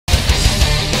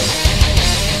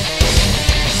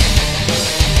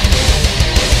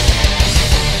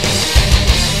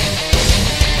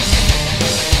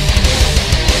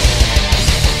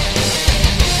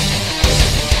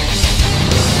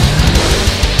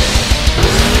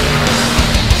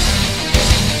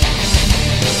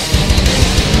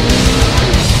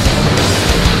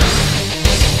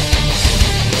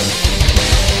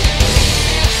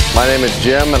name is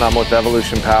Jim and I'm with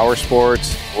Evolution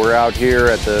Powersports. We're out here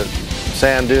at the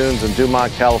sand dunes in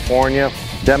Dumont, California,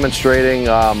 demonstrating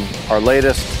our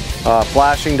latest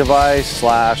flashing device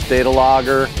slash data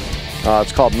logger.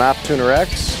 It's called Maptuner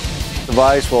X. The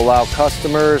device will allow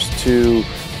customers to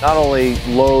not only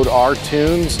load our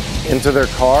tunes into their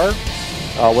car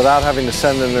without having to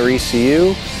send in their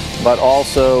ECU, but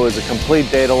also is a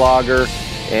complete data logger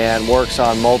and works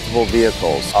on multiple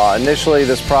vehicles. Initially,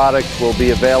 this product will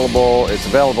be available. It's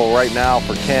available right now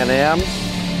for Can-Am,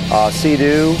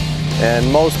 Sea-Doo,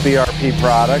 and most BRP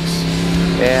products.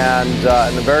 And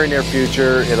in the very near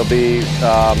future, it'll be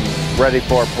ready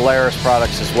for Polaris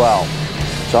products as well.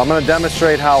 So I'm going to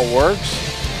demonstrate how it works.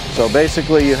 So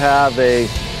basically, you have a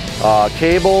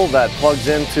cable that plugs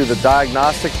into the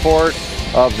diagnostic port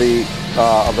of the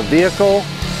vehicle.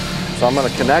 So I'm going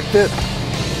to connect it.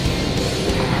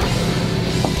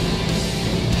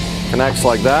 Connects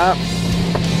like that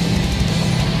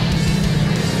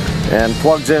and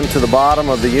plugs into the bottom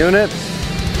of the unit,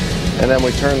 and then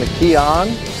we turn the key on.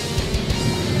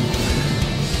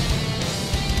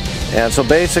 And so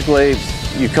basically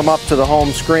you come up to the home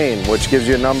screen, which gives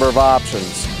you a number of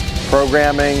options.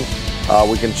 Programming,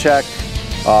 we can check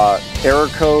error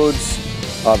codes.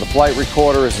 The flight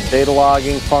recorder is a data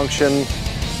logging function.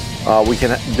 We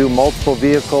can do multiple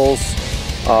vehicles,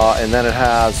 and then it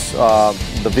has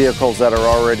the vehicles that are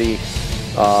already,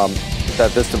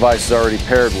 that this device is already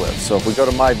paired with. So if we go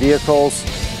to My Vehicles,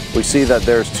 we see that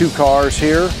there's two cars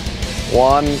here.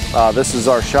 One, this is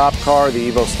our shop car, the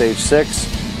Evo Stage 6.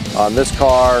 This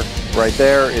car right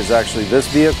there is actually this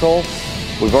vehicle.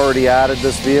 We've already added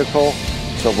this vehicle.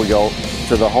 So if we go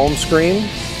to the home screen,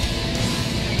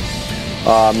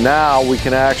 now we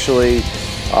can actually,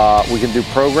 we can do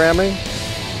programming.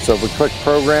 So if we click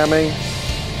programming,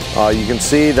 you can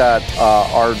see that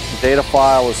our data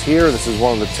file is here. This is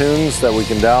one of the tunes that we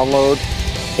can download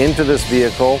into this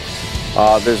vehicle.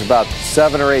 There's about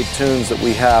 7 or 8 tunes that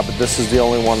we have, but this is the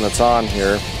only one that's on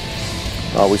here.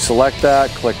 We select that,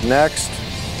 click next.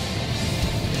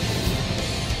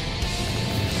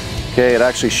 Okay, it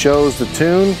actually shows the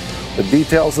tune, the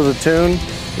details of the tune.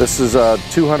 This is a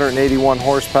 281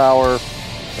 horsepower.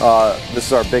 This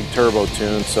is our big turbo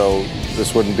tune, so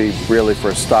this wouldn't be really for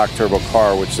a stock turbo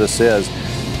car, which this is.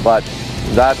 But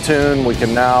that tune we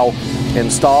can now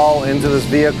install into this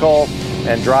vehicle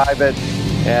and drive it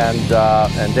and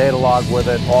data log with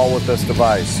it, all with this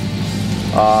device.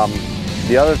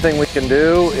 The other thing we can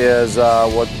do is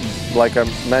like I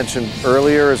mentioned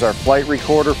earlier, is our flight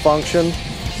recorder function.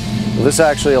 This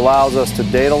actually allows us to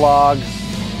data log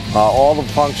all the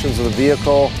functions of the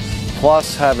vehicle,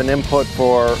 plus have an input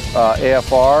for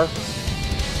AFR.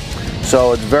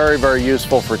 So it's very, very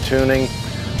useful for tuning.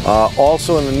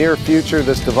 Also in the near future,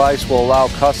 this device will allow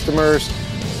customers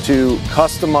to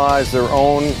customize their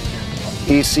own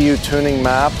ECU tuning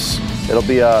maps. It'll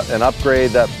be an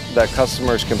upgrade that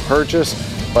customers can purchase,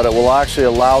 but it will actually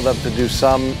allow them to do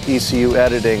some ECU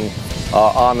editing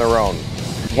on their own.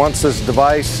 Once this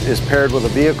device is paired with a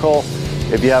vehicle,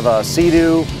 if you have a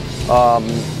Sea-Doo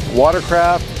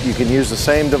watercraft, you can use the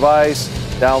same device,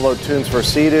 download tunes for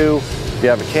Sea-Doo. If you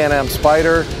have a Can-Am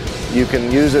Spider, you can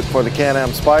use it for the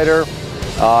Can-Am Spider.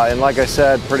 And like I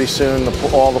said, pretty soon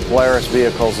all the Polaris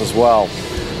vehicles as well.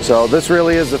 So this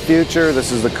really is the future.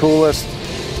 This is the coolest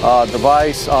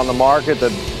device on the market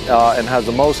that, and has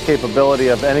the most capability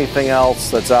of anything else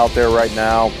that's out there right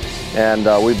now. And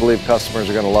we believe customers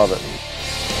are going to love it.